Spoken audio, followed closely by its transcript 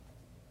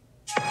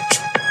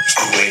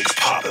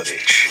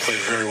Popovich. Played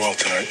very well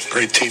tonight.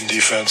 Great team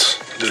defense.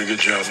 Did a good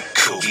job.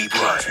 Kobe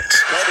Bryant.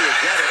 Kobe will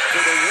get it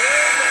for the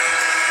win.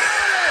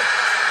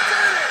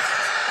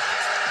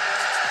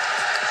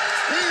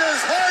 He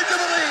is hard to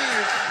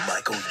believe.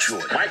 Michael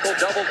Jordan. Michael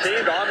double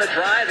teamed on the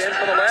drive, in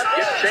for the left,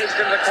 gets chased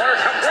into the corner,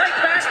 comes right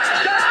back,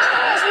 shot!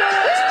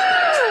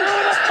 Through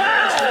the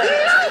foul!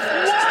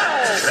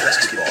 Wow!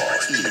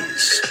 Basketball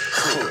is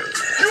hood.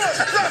 You are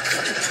stuck.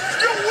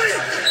 You're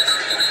weak.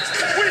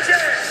 We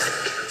dance.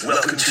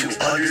 Welcome to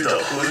Under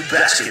the Hood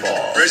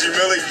Basketball. Reggie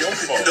Miller, your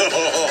fault.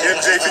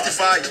 MJ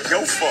 55,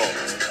 your fault.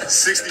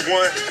 61,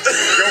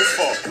 your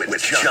fault.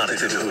 With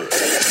Jonathan Hood.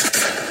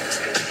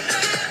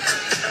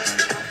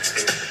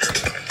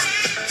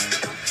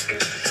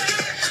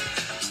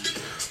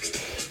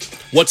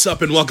 What's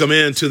up and welcome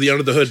in to the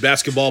Under the Hood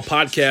Basketball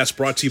Podcast,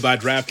 brought to you by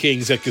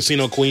DraftKings at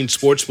Casino Queen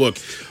Sportsbook.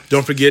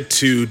 Don't forget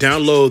to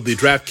download the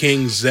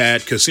DraftKings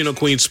at Casino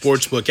Queen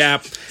Sportsbook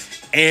app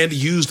and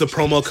use the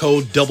promo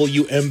code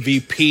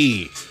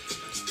WMVP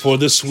for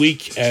this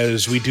week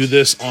as we do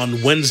this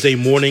on Wednesday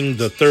morning,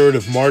 the 3rd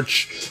of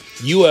March.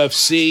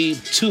 UFC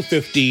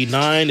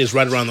 259 is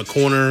right around the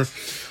corner,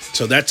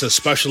 so that's a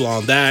special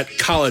on that.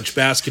 College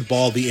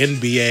basketball, the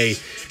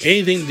NBA,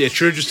 anything that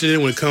you're interested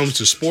in when it comes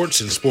to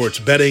sports and sports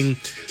betting,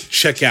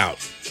 check out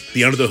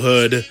the Under the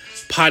Hood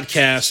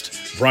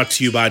Podcast, brought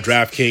to you by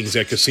DraftKings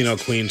at Casino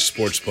Queen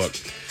Sportsbook.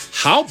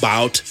 How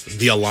about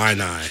the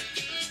Illini?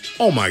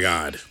 Oh my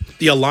God.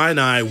 The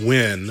Illini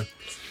win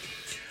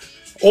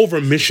over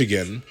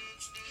Michigan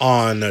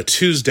on a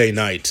Tuesday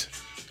night.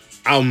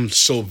 I'm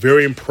so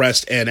very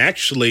impressed and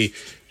actually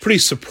pretty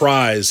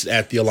surprised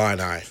at the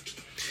Illini.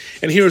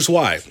 And here's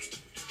why.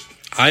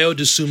 Ayo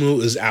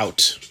Dosunmu is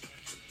out.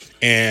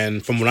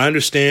 And from what I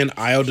understand,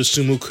 Ayo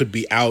Dosunmu could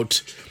be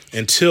out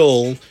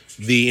until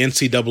the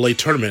NCAA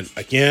tournament.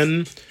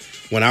 Again,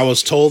 when I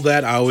was told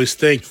that, I always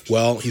think,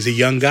 well, he's a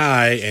young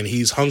guy and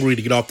he's hungry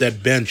to get off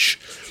that bench.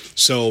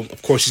 So,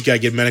 of course, he's got to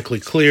get medically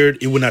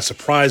cleared. It would not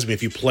surprise me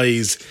if he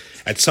plays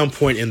at some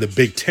point in the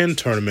Big Ten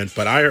tournament.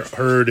 But I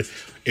heard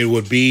it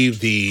would be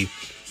the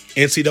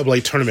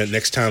NCAA tournament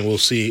next time we'll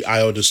see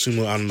Ayo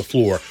Dosunmu on the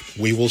floor.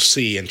 We will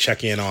see and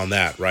check in on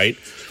that, right?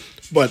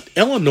 But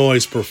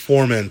Illinois'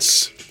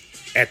 performance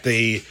at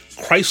the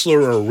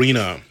Chrysler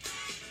Arena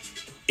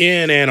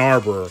in Ann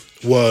Arbor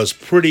was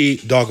pretty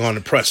doggone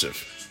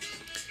impressive.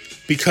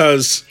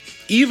 Because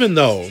even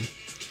though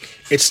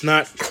it's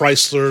not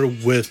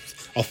Chrysler with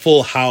a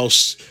full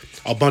house,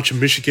 a bunch of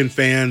Michigan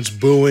fans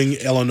booing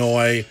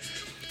Illinois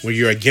when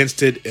you're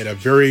against it in a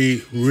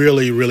very,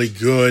 really, really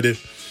good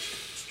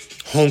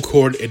home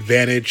court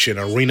advantage and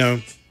arena,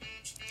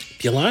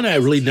 the Illini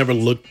really never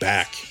looked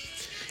back.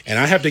 And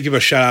I have to give a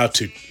shout out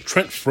to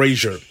Trent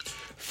Frazier.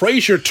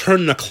 Frazier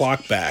turned the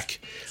clock back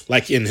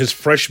like in his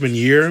freshman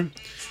year.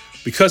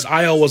 Because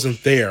Ayo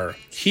wasn't there,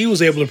 he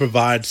was able to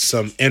provide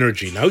some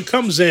energy. Now he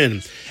comes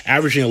in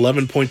averaging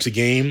 11 points a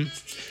game,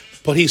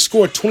 but he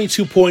scored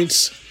 22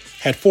 points,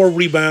 had 4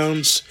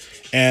 rebounds,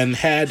 and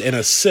had an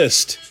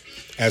assist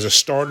as a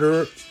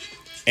starter,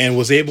 and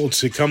was able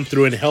to come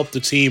through and help the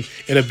team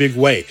in a big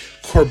way.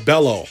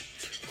 Corbello,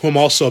 who I'm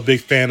also a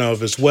big fan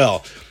of as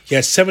well, he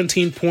had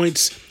 17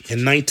 points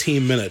in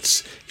 19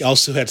 minutes. He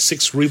also had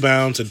 6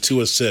 rebounds and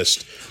 2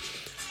 assists.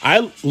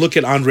 I look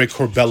at Andre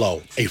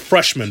Corbello, a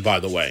freshman,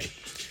 by the way,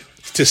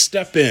 to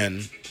step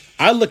in.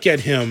 I look at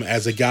him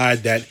as a guy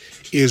that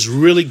is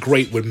really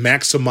great with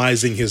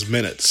maximizing his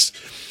minutes.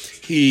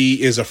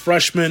 He is a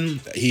freshman.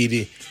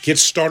 He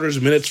gets starters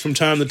minutes from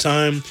time to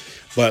time,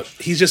 but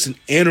he's just an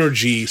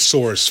energy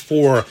source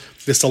for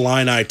this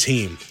Illini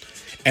team.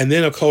 And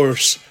then, of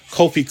course,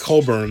 Kofi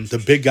Cockburn, the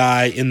big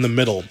guy in the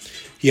middle.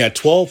 He had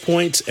 12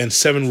 points and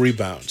 7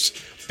 rebounds.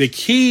 The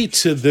key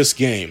to this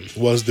game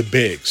was the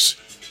bigs.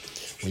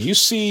 When you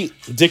see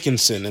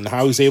Dickinson and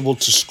how he's able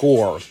to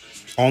score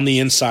on the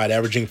inside,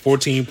 averaging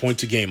 14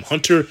 points a game,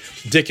 Hunter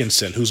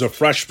Dickinson, who's a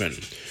freshman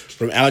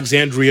from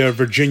Alexandria,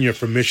 Virginia,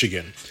 from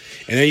Michigan.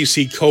 And then you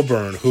see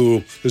Cockburn,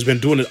 who has been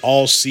doing it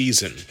all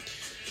season.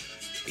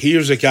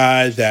 Here's a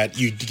guy that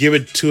you give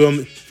it to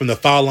him from the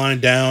foul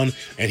line down,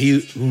 and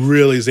he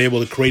really is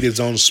able to create his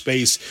own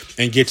space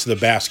and get to the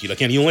basket.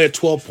 Again, he only had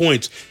 12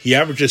 points. He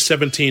averages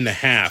 17 and a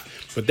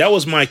half. But that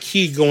was my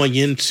key going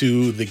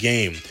into the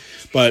game.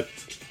 But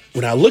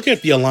when I look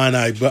at the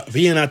Illini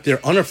being out there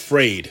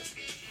unafraid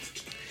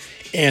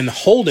and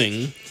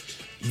holding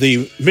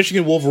the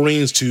Michigan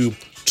Wolverines to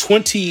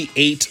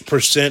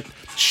 28%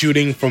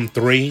 shooting from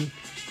 3,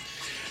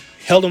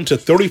 held them to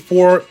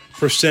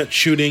 34%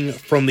 shooting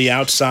from the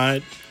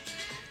outside,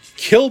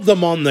 killed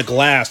them on the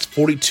glass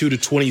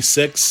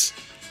 42-26.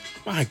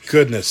 My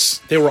goodness,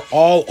 they were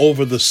all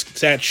over the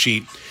stat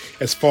sheet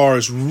as far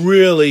as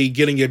really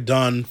getting it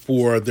done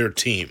for their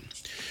team.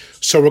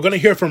 So we're going to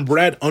hear from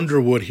Brad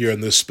Underwood here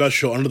in this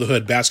special Under the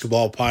Hood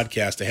Basketball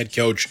Podcast, the head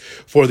coach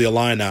for the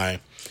Illini.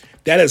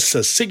 That is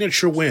a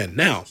signature win.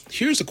 Now,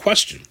 here's the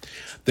question.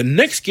 The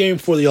next game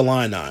for the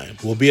Illini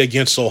will be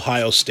against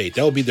Ohio State.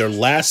 That will be their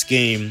last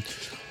game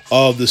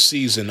of the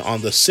season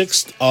on the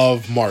 6th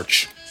of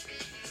March.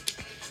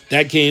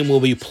 That game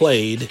will be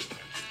played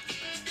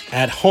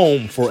at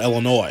home for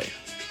Illinois.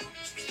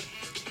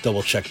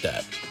 Double check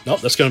that.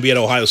 Nope, that's going to be at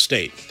Ohio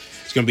State.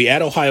 It's going to be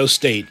at Ohio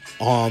State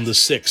on the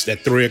 6th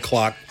at 3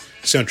 o'clock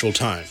Central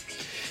Time.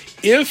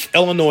 If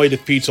Illinois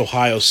defeats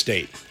Ohio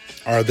State,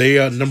 are they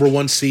a number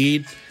 1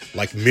 seed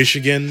like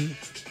Michigan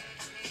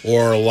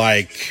or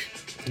like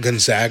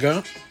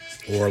Gonzaga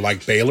or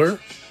like Baylor?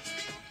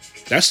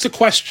 That's the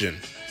question.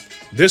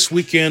 This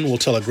weekend will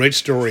tell a great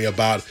story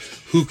about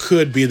who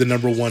could be the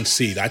number 1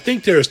 seed. I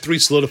think there's 3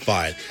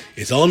 solidified.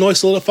 Is Illinois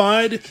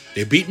solidified?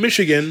 They beat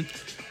Michigan,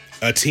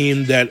 a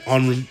team that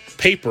on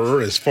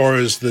paper, as far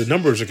as the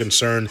numbers are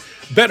concerned,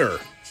 better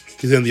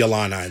than the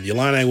Illini. The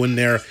Illini went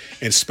there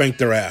and spanked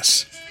their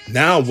ass.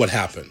 Now what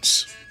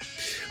happens?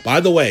 By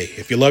the way,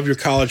 if you love your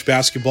college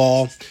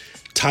basketball,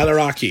 Tyler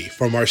Aki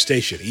from our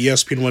station,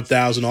 ESPN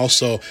 1000,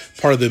 also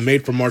part of the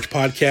Made for March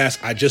podcast.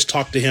 I just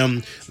talked to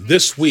him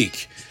this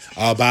week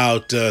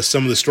about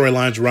some of the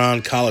storylines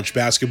around college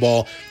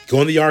basketball.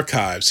 Go in the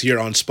archives here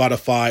on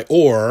Spotify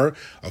or,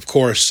 of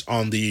course,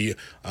 on the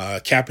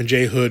Cap and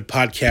J Hood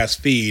podcast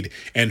feed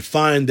and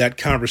find that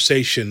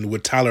conversation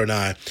with Tyler and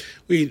I.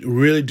 We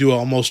really do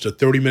almost a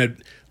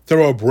 30-minute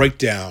thorough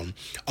breakdown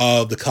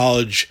of the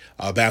college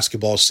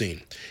basketball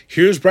scene.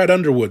 Here's Brad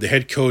Underwood, the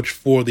head coach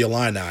for the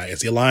Illini, as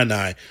the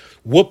Illini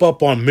whoop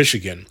up on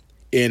Michigan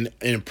in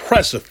an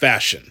impressive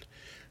fashion,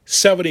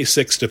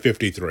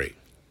 76-53.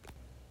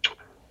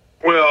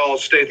 Well, I'll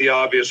state the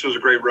obvious. It was a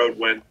great road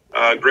win.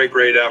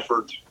 Great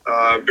effort.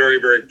 Very,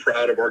 very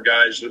proud of our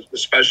guys,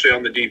 especially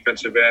on the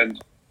defensive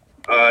end.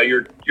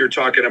 You're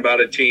talking about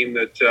a team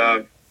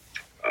that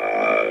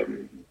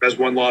has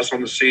 1 loss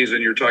on the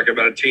season. You're talking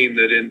about a team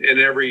that in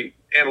every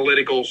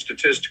analytical,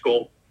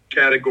 statistical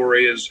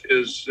category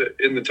is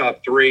in the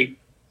top 3.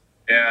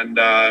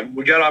 And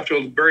we got off to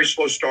a very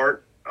slow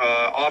start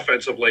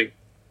offensively,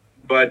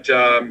 but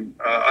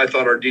I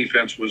thought our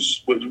defense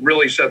was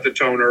really set the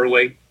tone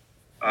early.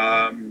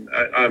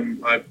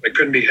 I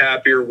couldn't be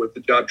happier with the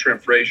job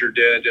Trent Frazier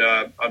did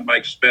on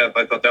Mike Smith.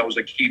 I thought that was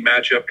a key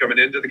matchup coming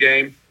into the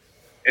game,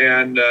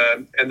 and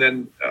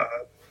then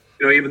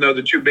even though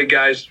the 2 big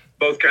guys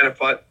both kind of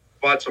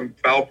fought some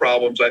foul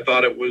problems, I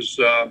thought it was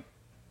a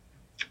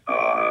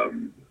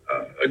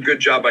good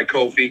job by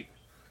Kofi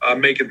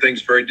making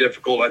things very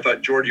difficult. I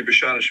thought Georgi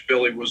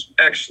Bashanishvili was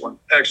excellent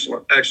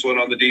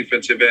on the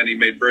defensive end. He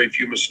made very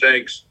few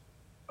mistakes,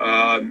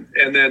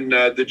 and then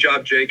the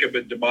job Jacob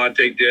and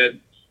DeMonte did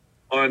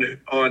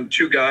on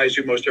 2 guys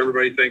who most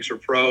everybody thinks are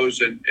pros,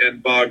 and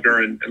Wagner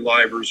and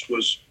Livers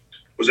was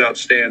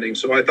outstanding.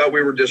 So I thought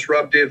we were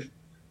disruptive.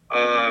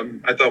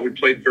 I thought we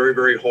played very,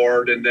 very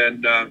hard. And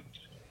then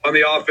on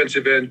the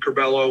offensive end,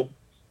 Curbelo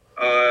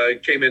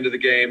came into the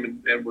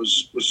game and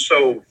was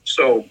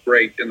so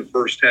great in the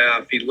first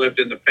half. He lived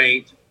in the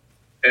paint.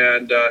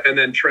 And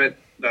then Trent,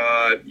 in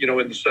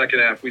the second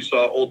half, we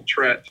saw old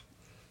Trent,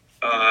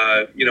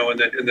 in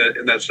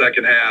that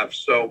second half.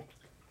 So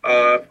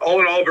all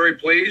in all, very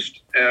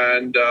pleased.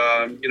 And,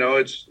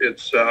 it's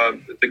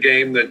the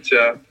game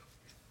that,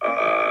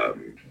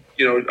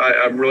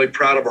 I'm really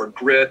proud of our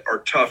grit, our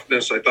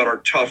toughness. I thought our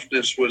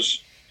toughness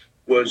was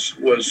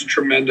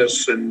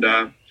tremendous. And,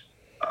 I'm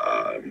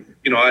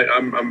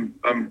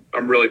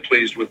really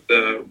pleased with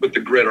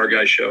the grit our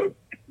guys showed.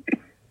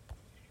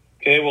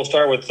 Okay, we'll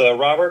start with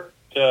Robert,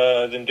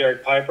 then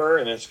Derek Piper,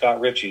 and then Scott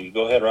Ritchie.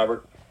 Go ahead,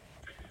 Robert.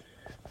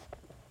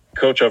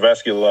 Coach, I've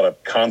asked you a lot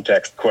of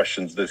context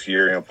questions this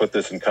year. Put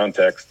this in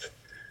context.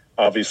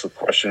 Obviously, the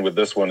question with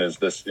this one is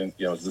this: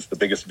 is this the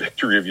biggest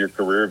victory of your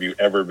career? Have you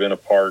ever been a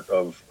part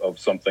of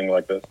something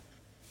like this?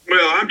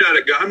 Well, I'm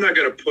not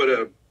going to put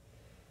a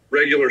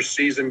regular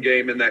season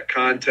game in that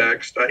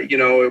context.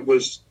 It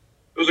was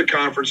a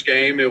conference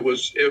game. It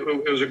was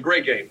a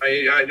great game.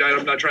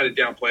 I'm not trying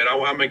to downplay it.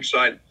 I'm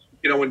excited.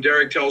 When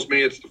Derek tells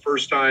me it's the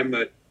first time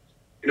that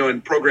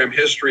in program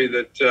history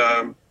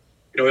that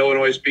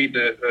Illinois has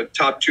beaten a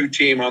top 2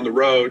 team on the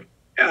road.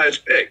 Yeah, it's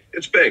big.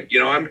 It's big.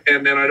 And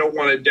I don't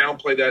want to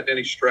downplay that in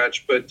any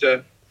stretch, but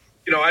I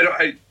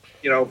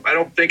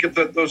don't think of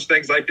those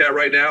things like that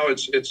right now.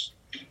 It's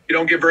you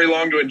don't get very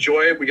long to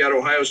enjoy it. We got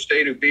Ohio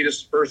State who beat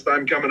us the first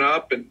time coming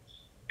up, and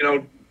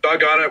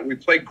doggone it, we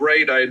played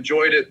great. I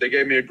enjoyed it. They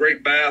gave me a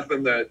great bath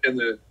in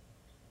the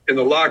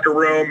locker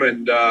room,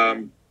 and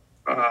I'm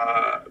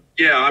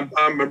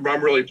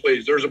really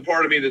pleased. There's a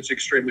part of me that's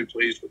extremely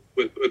pleased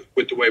with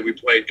the way we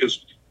played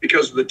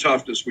because of the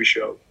toughness we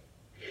showed.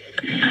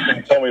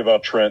 Tell me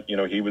about Trent.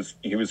 He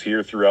was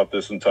here throughout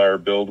this entire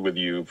build with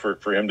you.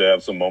 For him to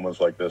have some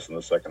moments like this in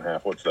the second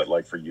half, what's that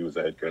like for you as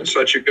a head coach?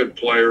 Such a good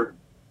player,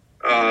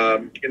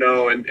 and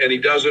he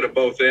does it at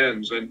both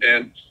ends.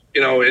 And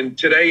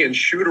today in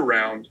shoot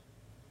around,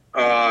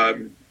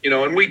 and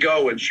we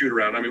go and shoot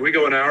around. I mean, we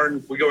go an hour,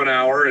 and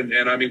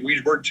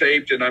we're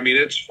taped, and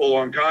it's full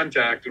on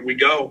contact, and we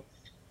go.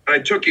 And I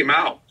took him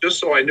out just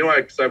so I knew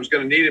because I was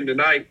going to need him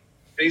tonight,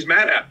 and he's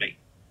mad at me.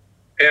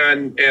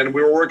 And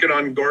we were working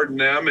on guarding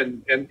them,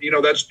 and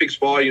that speaks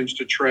volumes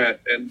to Trent.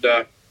 And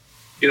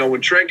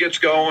when Trent gets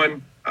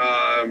going,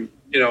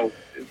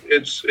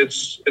 it's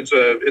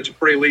a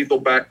pretty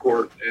lethal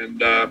backcourt,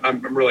 and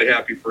I'm really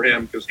happy for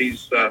him because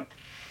he's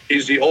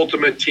the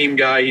ultimate team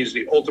guy. He's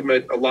the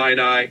ultimate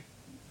Illini,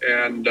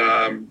 and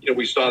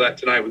we saw that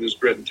tonight with his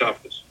grit and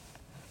toughness.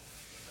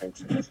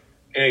 Thanks.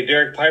 Hey,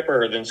 Derek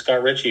Piper, then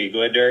Scott Ritchie. Go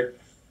ahead, Derek.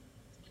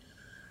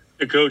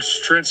 Hey,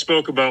 Coach, Trent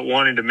spoke about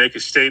wanting to make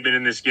a statement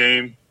in this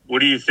game. What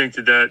do you think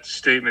that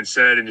statement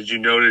said, and did you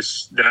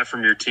notice that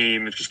from your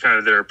team? It's just kind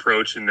of their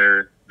approach and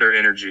their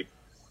energy.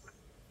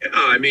 Yeah,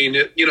 I mean,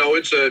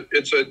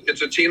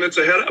 it's a team that's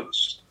ahead of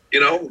us.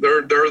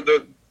 They're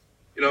the,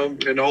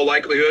 in all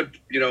likelihood,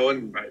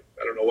 and I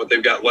don't know what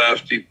they've got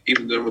left,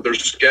 even with their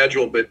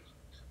schedule, but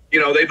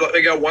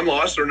they got one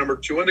loss. They're number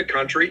 2 in the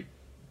country.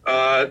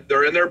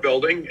 They're in their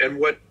building, and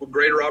what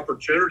greater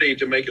opportunity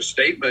to make a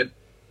statement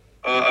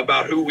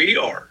about who we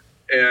are,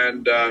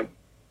 and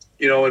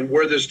and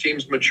where this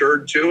team's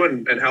matured to,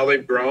 and how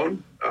they've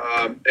grown.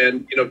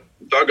 And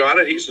doggone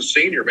it, he's a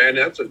senior, man.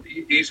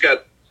 He's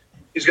got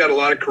a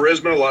lot of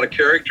charisma, a lot of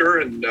character,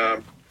 and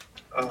and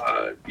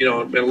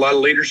a lot of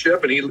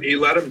leadership, and he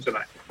led them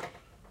tonight.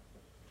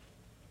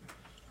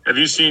 Have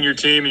you seen your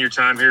team and your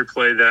time here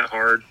play that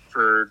hard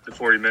for the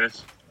 40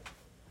 minutes?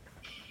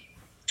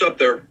 It's up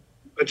there.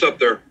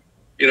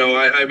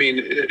 I mean,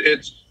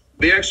 it's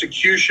the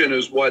execution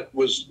is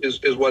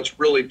what's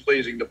really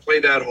pleasing. To play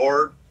that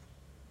hard,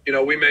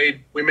 we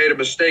made a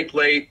mistake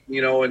late,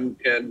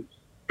 and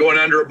going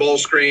under a ball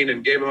screen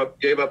and gave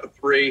up a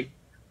 3.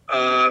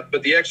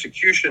 But the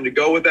execution to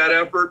go with that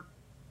effort,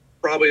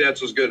 probably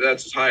that's as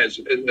high as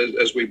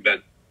we've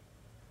been.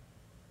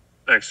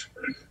 Thanks.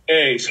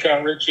 Hey,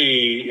 Scott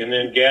Ritchie, and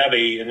then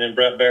Gabby, and then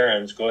Brett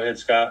Behrens. Go ahead,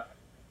 Scott.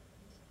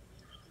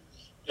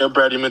 Yeah,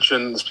 Brad, you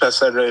mentioned this past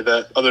Saturday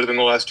that other than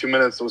the last 2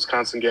 minutes, the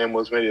Wisconsin game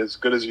was maybe as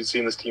good as you've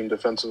seen this team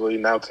defensively.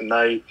 Now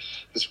tonight,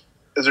 is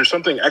there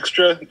something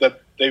extra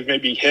that they've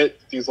maybe hit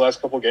these last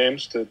couple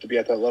games to be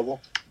at that level?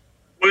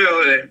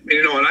 Well, and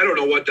I don't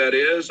know what that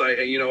is.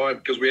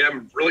 Because we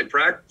haven't really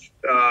practiced.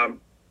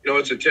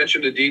 It's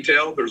attention to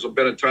detail. There's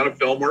been a ton of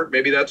film work.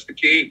 Maybe that's the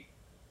key.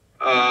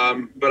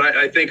 But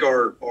I think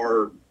our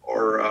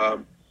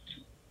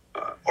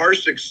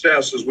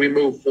success as we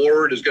move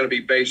forward is going to be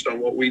based on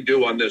what we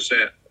do on this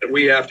end, and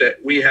we have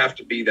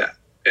to be that.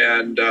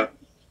 And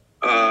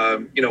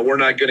we're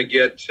not going to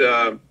get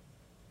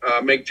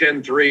make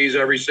 10 threes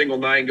every single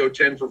night and go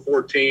 10 for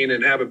 14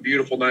 and have a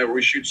beautiful night where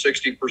we shoot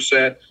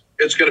 60%.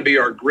 It's going to be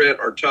our grit,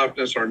 our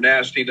toughness, our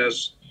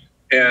nastiness,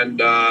 and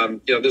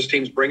this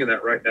team's bringing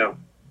that right now.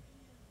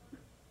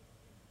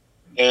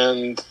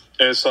 And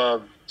I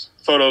saw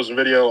photos and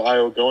video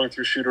Io going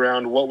through shoot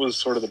around. What was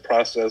sort of the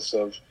process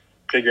of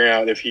figuring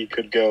out if he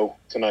could go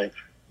tonight?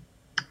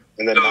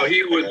 And then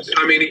he was.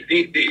 I mean,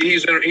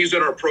 he's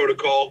in our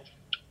protocol.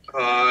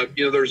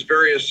 There's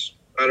various.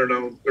 I don't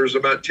know. There's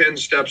about 10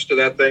 steps to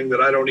that thing that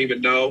I don't even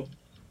know.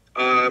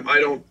 I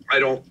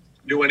don't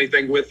do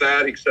anything with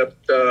that except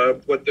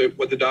what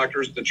the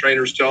doctors and the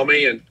trainers tell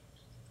me.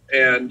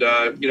 And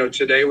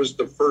today was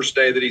the first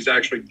day that he's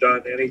actually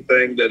done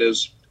anything that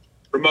is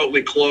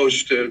remotely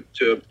close to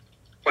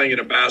playing in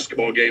a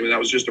basketball game, and that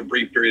was just a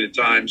brief period of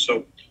time.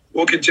 So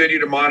we'll continue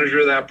to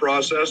monitor that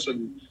process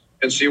and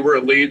see where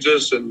it leads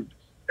us. And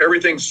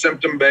everything's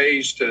symptom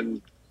based, and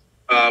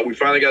we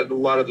finally got a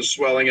lot of the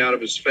swelling out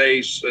of his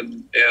face,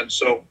 and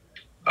so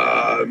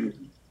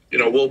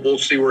we'll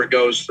see where it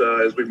goes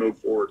as we move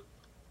forward.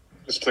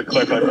 Just to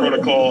clarify,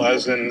 protocol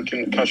as in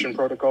concussion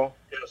protocol?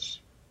 Yes.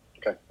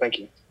 Okay, thank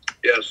you.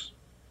 Yes.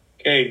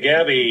 Okay,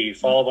 Gabby,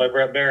 followed by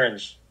Brett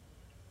Behrens.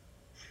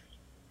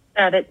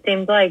 It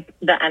seemed like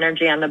the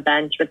energy on the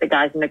bench with the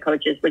guys and the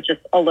coaches was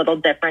just a little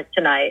different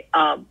tonight.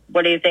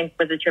 What do you think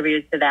was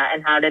attributed to that,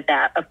 and how did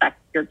that affect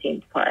your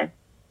team's play?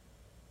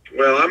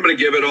 Well, I'm going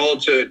to give it all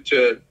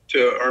to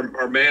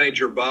our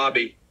manager,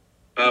 Bobby.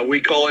 We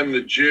call him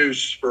the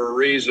Juice for a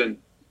reason.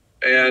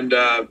 And,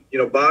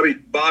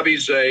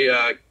 Bobby's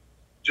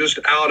just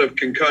out of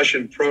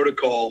concussion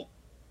protocol,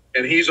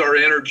 and he's our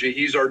energy.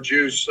 He's our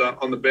juice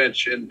on the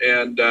bench. And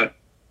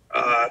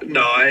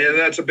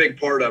that's a big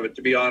part of it,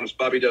 to be honest.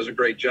 Bobby does a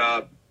great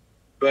job.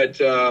 But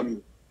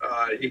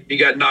he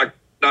got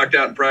knocked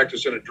out in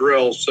practice in a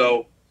drill,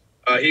 so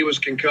he was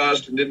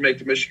concussed and didn't make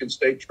the Michigan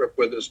State trip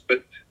with us.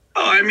 But,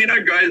 our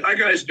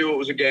guys knew it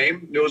was a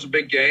game, knew it was a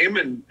big game,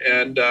 and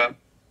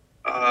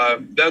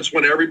that's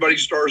when everybody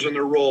stars in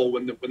their role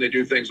when they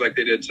do things like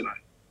they did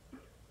tonight.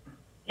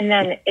 And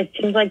then it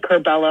seems like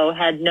Curbelo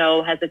had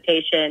no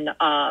hesitation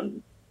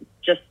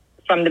just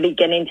from the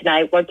beginning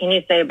tonight. What can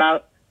you say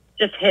about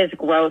just his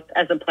growth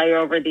as a player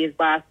over these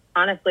last,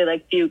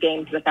 honestly, few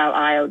games without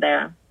Io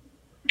there?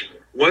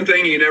 One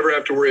thing you never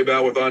have to worry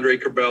about with Andre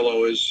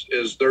Curbelo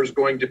is there's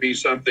going to be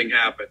something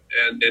happen,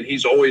 and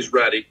he's always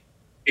ready.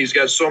 He's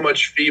got so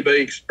much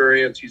FIBA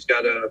experience. He's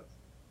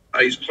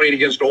playing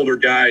against older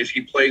guys.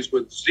 He plays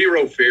with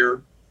zero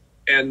fear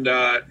and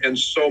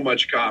so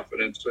much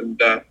confidence.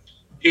 And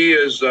he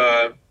is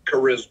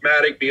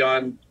charismatic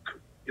beyond,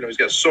 he's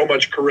got so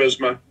much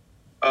charisma.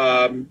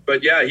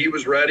 But yeah, he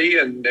was ready,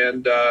 and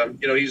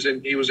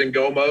he was in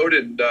go mode,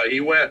 and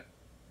he went.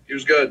 He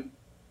was good.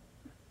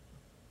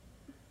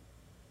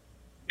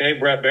 Okay,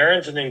 Brett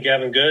Behrens and then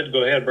Gavin Good.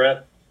 Go ahead,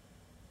 Brett.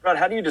 Brett,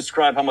 how do you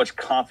describe how much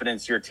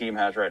confidence your team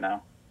has right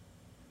now?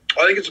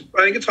 I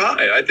think it's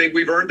high. I think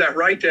we've earned that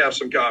right to have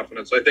some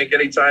confidence. I think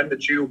anytime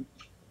that you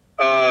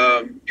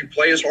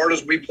play as hard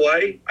as we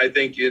play, I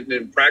think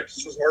in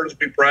practice as hard as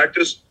we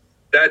practice,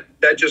 that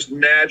just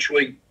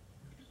naturally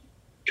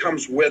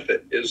comes with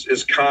it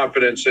is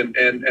confidence and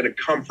a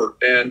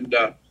comfort. And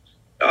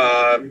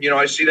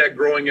I see that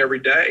growing every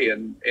day.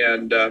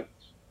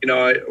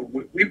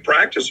 We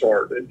practice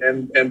hard,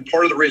 and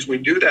part of the reason we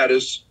do that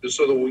is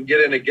so that when we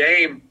get in a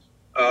game,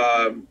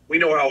 we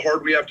know how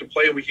hard we have to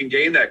play, and we can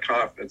gain that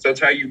confidence. That's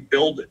how you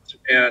build it.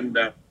 And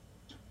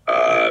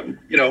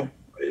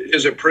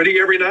is it pretty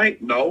every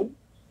night? No,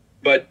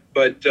 but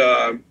that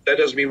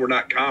doesn't mean we're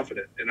not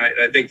confident. And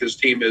I think this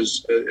team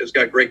has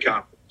got great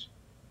confidence.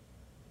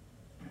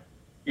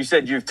 You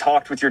said you've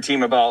talked with your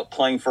team about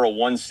playing for a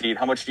 1 seed.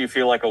 How much do you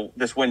feel like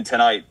this win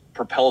tonight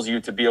propels you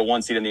to be a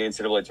 1 seed in the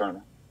NCAA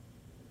tournament?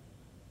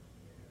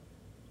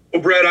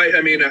 Well, Brett,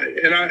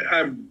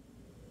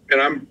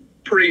 I'm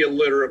pretty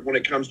illiterate when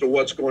it comes to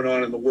what's going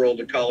on in the world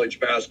of college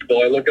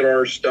basketball. I look at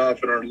our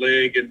stuff in our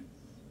league,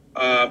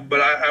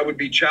 but I would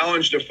be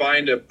challenged to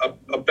find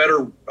a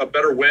better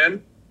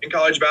win in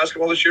college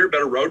basketball this year,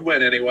 better road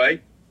win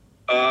anyway.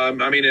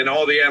 In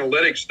all the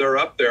analytics, they're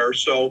up there.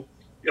 So,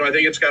 I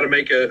think it's got to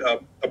make a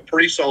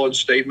pretty solid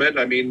statement.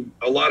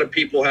 A lot of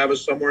people have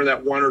us somewhere in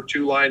that 1 or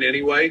 2 line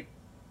anyway.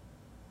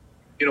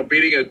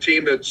 Beating a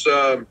team that's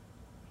 2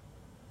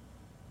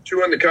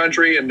 in the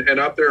country and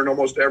up there in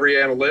almost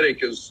every analytic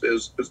has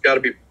got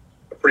to be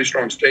a pretty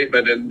strong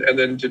statement. And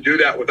then to do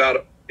that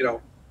without,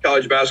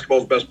 college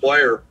basketball's best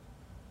player,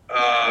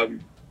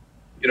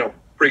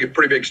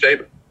 pretty big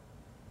statement.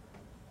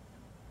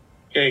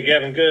 Okay,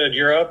 Gavin Good,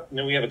 you're up. And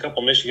then we have a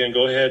couple Michigan.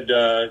 Go ahead,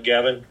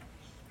 Gavin.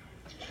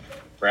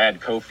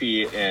 Brad,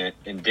 Kofi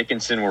and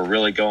Dickinson were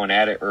really going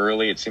at it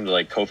early. It seemed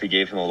like Kofi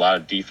gave him a lot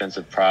of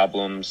defensive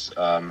problems.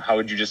 How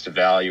would you just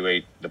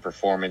evaluate the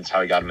performance,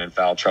 how he got him in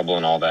foul trouble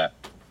and all that?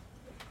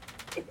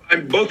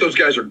 Both those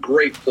guys are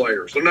great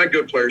players. They're not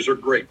good players. They're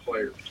great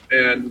players.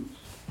 And,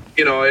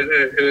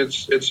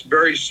 it's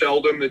very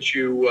seldom that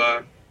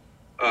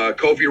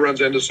Kofi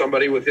runs into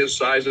somebody with his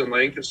size and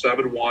length at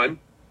 7'1". And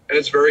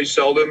it's very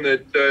seldom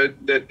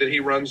that he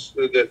runs,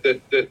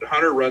 that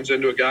Hunter runs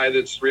into a guy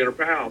that's 300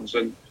 pounds.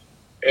 And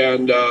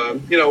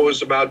it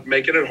was about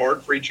making it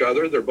hard for each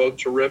other. They're both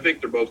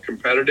terrific. They're both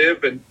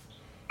competitive. And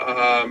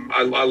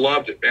I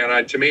loved it,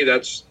 man. To me,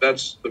 that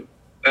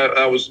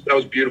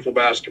was beautiful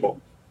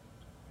basketball.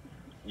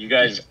 You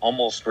guys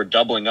almost were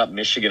doubling up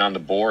Michigan on the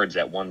boards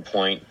at one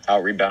point,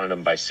 out-rebounded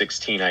them by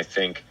 16, I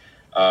think.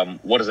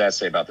 What does that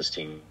say about this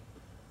team?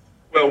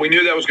 Well, we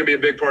knew that was going to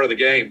be a big part of the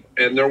game,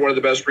 and they're one of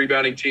the best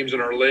rebounding teams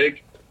in our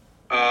league.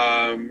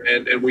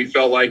 And we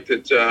felt like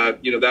that,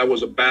 that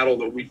was a battle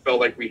that we felt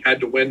like we had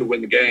to win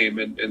the game.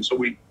 And so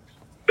we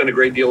spent a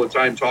great deal of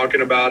time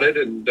talking about it.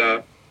 And,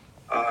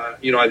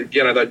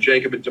 I thought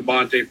Jacob and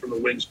DeMonte from the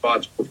wing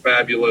spots were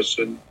fabulous.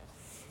 And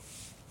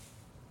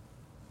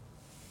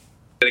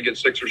going to get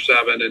 6 or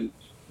 7. And,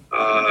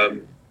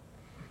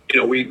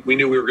 we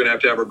knew we were going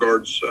to have our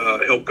guards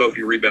help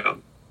Kofi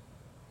rebound.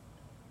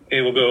 Okay,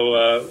 we'll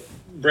go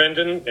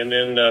Brendan and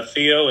then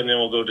Theo, and then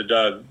we'll go to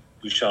Doug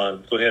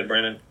Bouchon. Go ahead,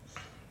 Brendan.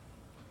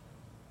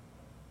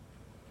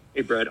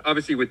 Hey, Brad.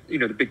 Obviously, with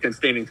the Big Ten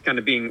standings kind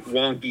of being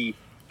wonky,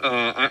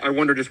 I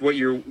wonder just what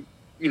you're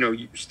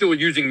still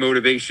using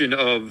motivation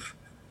of,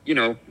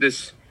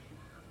 this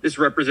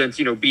represents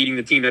beating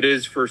the team that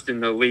is first in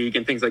the league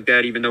and things like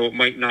that, even though it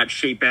might not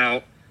shape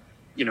out,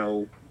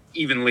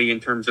 evenly in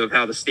terms of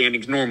how the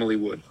standings normally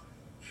would.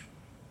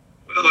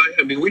 Well,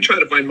 we try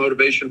to find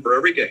motivation for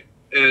every game,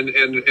 and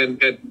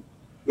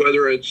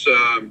whether it's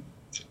a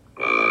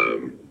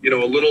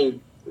little.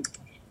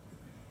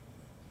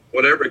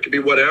 Whatever, it could be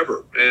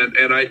whatever.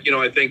 And I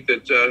think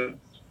that,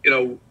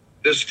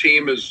 this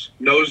team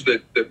knows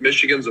that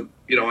Michigan's,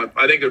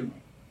 I think they're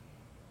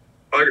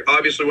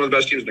obviously one of the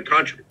best teams in the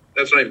country.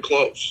 That's not even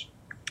close.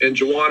 And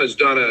Juwan has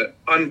done an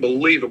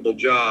unbelievable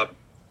job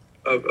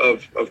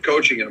of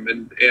coaching them.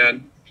 And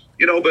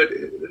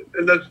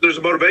there's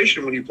a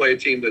motivation when you play a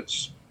team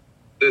that's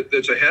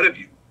ahead of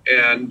you.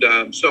 And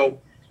I'm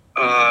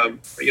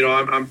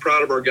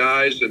proud of our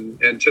guys.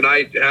 And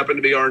tonight happened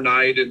to be our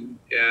night. And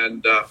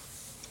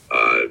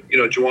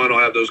Juwan will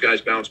have those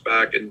guys bounce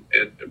back and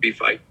be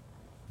fighting.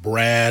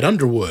 Brad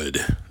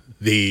Underwood,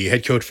 the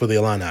head coach for the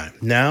Illini.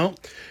 Now,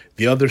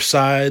 the other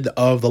side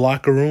of the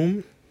locker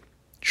room,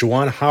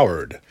 Juwan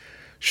Howard,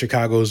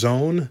 Chicago's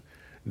own,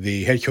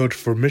 the head coach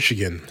for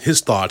Michigan. His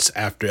thoughts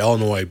after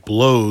Illinois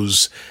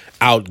blows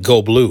out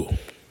Go Blue.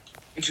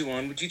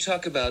 Juwan, would you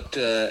talk about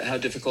how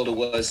difficult it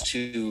was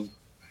to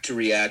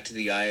react to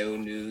the Io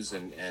news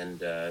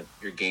and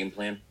your game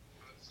plan?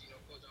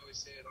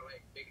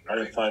 I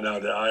didn't find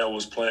out that Io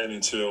was playing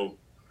until,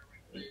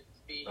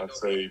 I'd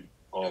say,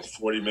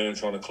 40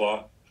 minutes on the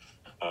clock.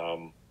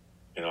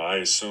 I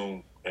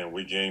assumed, and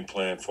we game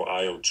planned for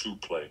Io to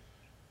play.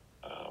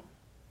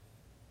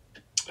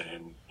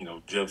 and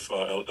give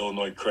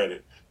Illinois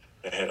credit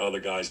that had other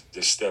guys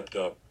that stepped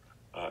up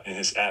in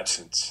his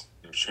absence.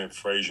 Trent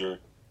Frazier,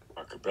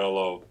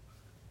 Cabello,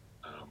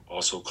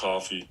 also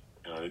Coffee.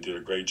 They did a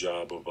great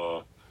job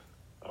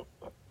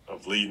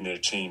of leading their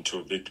team to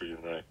a victory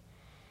tonight.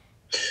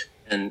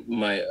 And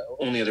my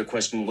only other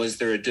question, was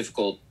there a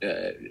difficult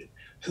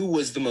who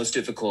was the most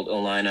difficult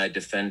Illini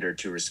defender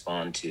to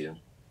respond to?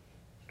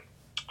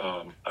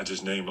 I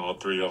just named all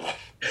three of them.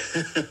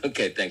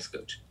 Okay, thanks,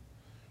 Coach.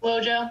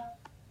 Wojo?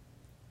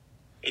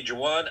 Hey,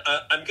 Juwan,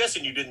 I'm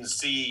guessing you didn't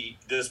see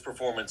this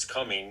performance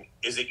coming.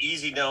 Is it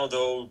easy now,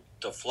 though,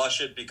 to flush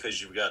it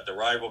because you've got the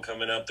rival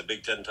coming up, the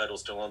Big Ten title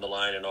still on the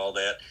line and all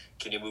that?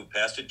 Can you move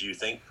past it, do you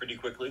think, pretty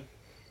quickly?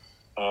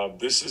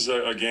 This is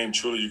a game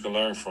truly you can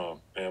learn from,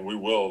 and we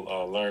will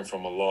learn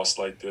from a loss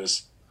like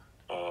this.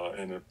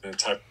 And the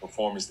type of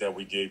performance that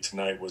we gave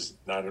tonight was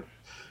not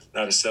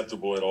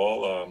acceptable at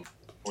all.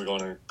 We're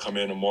going to come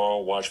in tomorrow,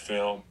 watch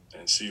film,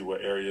 and see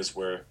what areas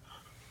where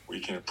we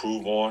can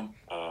improve on.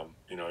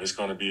 It's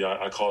going to be,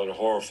 I call it a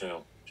horror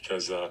film,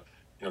 because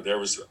there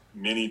was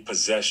many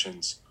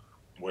possessions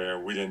where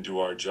we didn't do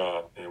our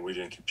job and we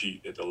didn't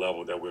compete at the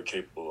level that we're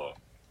capable of.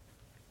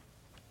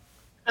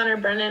 Hunter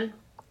Brennan?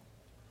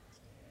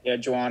 Yeah,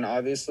 Juwan,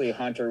 obviously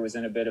Hunter was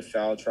in a bit of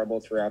foul trouble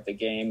throughout the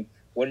game.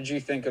 What did you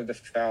think of the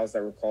fouls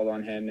that were called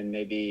on him, and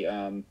maybe,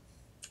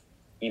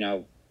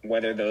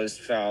 whether those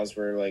fouls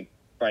were like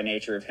by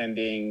nature of him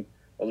being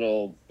a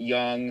little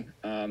young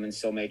and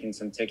still making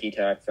some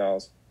ticky-tack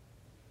fouls?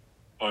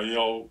 I'm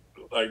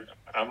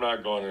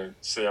not going to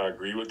say I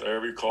agree with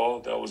every call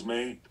that was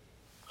made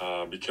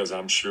because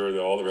I'm sure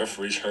that all the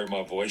referees heard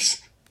my voice.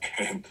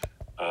 And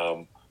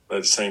but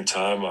at the same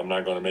time, I'm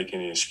not going to make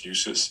any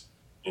excuses.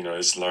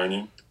 It's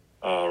learning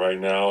right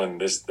now,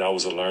 and that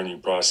was a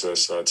learning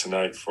process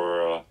tonight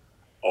for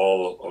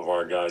all of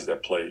our guys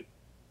that played.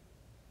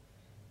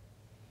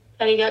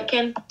 Eddie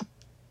Gutkin?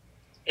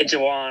 Hey,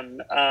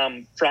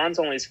 Juwan. Franz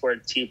only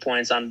scored 2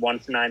 points on 1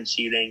 for 9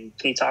 shooting.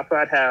 Can you talk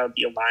about how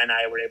the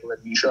Illini were able to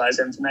neutralize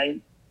him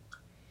tonight?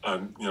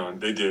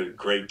 They did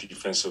great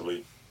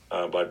defensively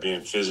by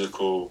being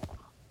physical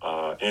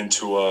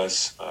into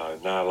us,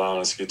 not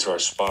allowing us to get to our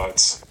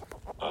spots.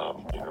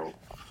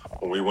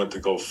 When we went to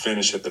go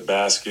finish at the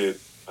basket,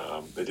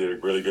 they did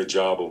a really good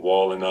job of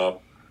walling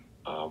up.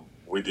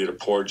 We did a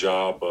poor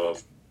job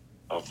of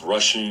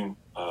rushing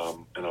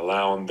and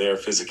allowing their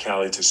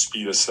physicality to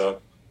speed us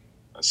up.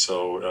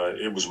 So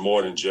it was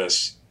more than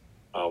just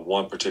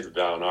one particular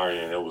guy on our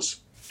end. It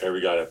was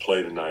every guy that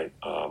played tonight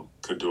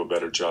could do a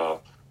better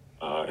job.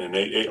 And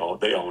they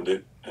owned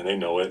it, and they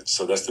know it.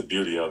 So that's the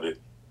beauty of it,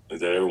 is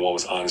that everyone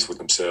was honest with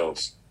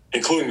themselves,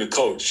 including the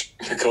coach.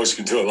 The coach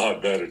can do a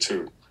lot better,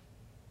 too.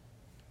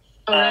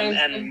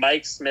 And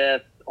Mike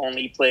Smith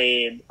only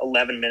played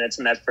 11 minutes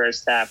in that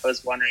first half. I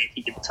was wondering if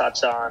you could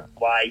touch on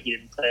why he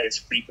didn't play as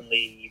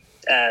frequently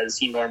as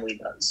he normally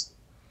does.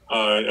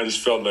 I just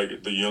felt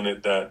like the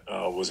unit that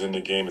was in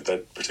the game at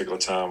that particular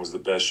time was the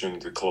best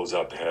unit to close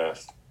out the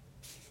half.